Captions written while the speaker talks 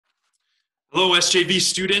Hello, SJV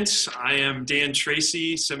students. I am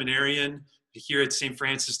Tracy, seminarian here at St.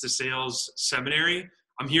 Francis de Sales Seminary.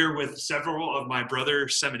 I'm here with several of my brother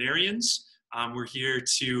seminarians. We're here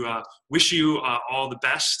to wish you all the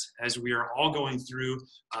best as we are all going through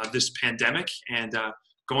this pandemic and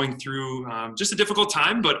going through just a difficult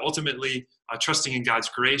time, but ultimately trusting in God's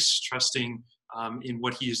grace, trusting in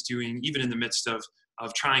what He is doing, even in the midst of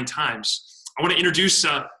trying times. I want to introduce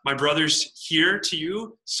my brothers here to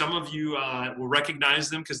you. Some of you will recognize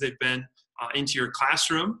them because they've been into your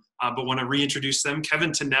classroom, but want to reintroduce them.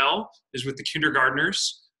 Kevin Tennell is with the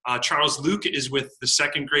kindergartners. Charles Luke is with the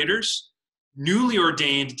second graders. Newly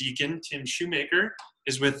ordained deacon Tim Shoemaker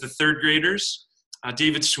is with the third graders.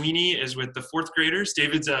 David Sweeney is with the fourth graders.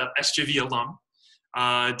 David's a SJV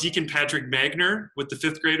alum. Deacon Patrick Magner with the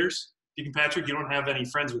fifth graders. Deacon Patrick, you don't have any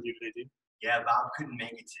friends with you today, do you? Yeah, Bob couldn't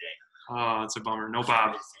make it today. Oh, it's a bummer. No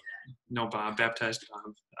Bob. No Bob. Baptized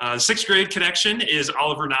Bob. Sixth grade connection is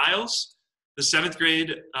Oliver Niles. The seventh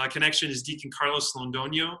grade connection is Deacon Carlos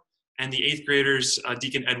Londoño. And the eighth graders,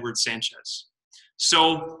 Deacon Edward Sanchez.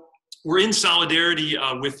 So we're in solidarity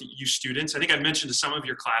with you students. I think I've mentioned to some of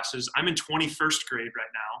your classes, I'm in 21st grade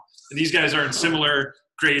right now. And these guys are in similar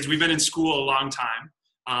grades. We've been in school a long time.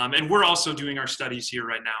 And we're also doing our studies here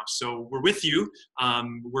right now. So we're with you.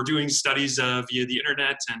 We're doing studies via the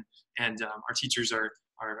internet, and our teachers are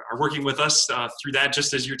working with us through that,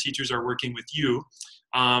 just as your teachers are working with you.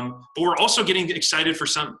 But we're also getting excited for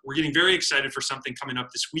we're getting very excited for something coming up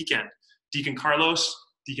this weekend. Deacon Carlos,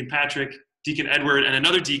 Deacon Patrick, Deacon Edward, and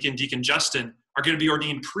another deacon, Deacon Justin, are going to be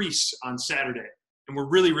ordained priests on Saturday. And we're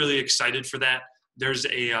really, really excited for that. There's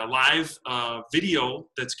a live video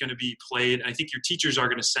that's going to be played. I think your teachers are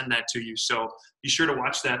going to send that to you. So be sure to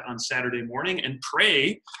watch that on Saturday morning and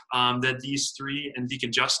pray that these three and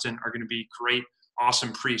Deacon Justin are going to be great,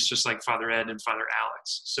 awesome priests, just like Father Ed and Father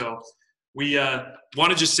Alex. So we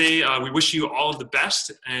want to just say we wish you all of the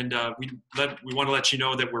best, and we want to let you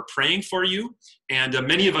know that we're praying for you. And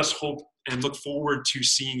many of us hope and look forward to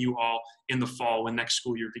seeing you all in the fall when next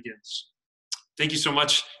school year begins. Thank you so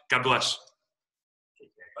much. God bless.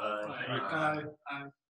 Bye. Bye. Bye.